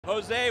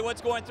Jose,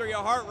 what's going through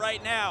your heart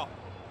right now?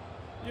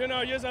 You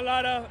know, just a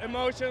lot of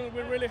emotion.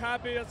 We're really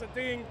happy as a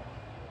team.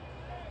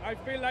 I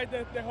feel like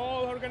the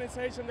whole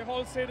organization, the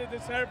whole city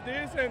deserves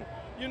this, and,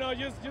 you know,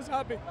 just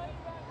happy.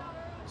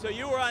 So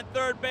you were on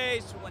third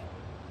base when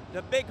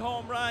the big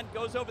home run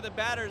goes over the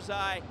batter's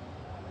eye.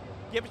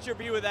 Give us your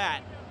view of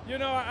that. You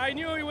know, I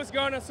knew he was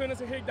gone as soon as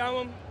he hit that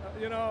one.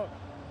 You know,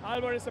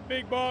 Alvarez is a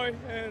big boy,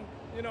 and,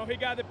 you know, he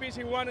got the pitch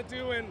he wanted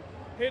to and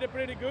hit it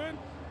pretty good.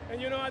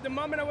 And, you know, at the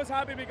moment I was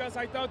happy because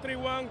I thought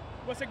 3-1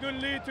 was a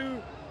good lead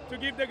to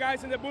give the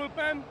guys in the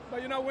bullpen.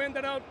 But, you know, we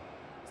ended up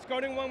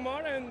scoring one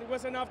more, and it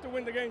was enough to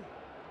win the game.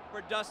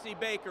 For Dusty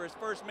Baker, his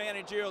first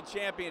managerial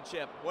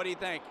championship, what do you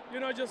think?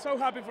 You know, just so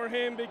happy for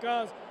him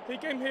because he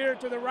came here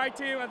to the right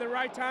team at the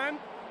right time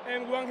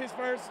and won his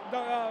first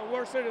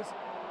World Series.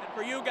 And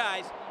for you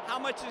guys, how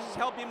much does this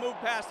help you move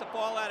past the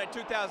fallout of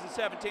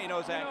 2017,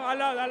 Jose? You know, a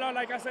lot.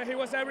 Like I said, he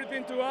was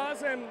everything to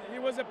us, and he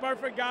was a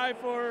perfect guy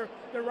for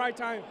the right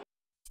time.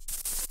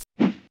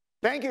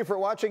 Thank you for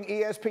watching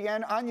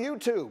ESPN on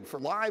YouTube. For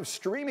live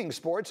streaming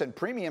sports and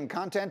premium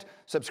content,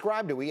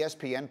 subscribe to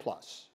ESPN+.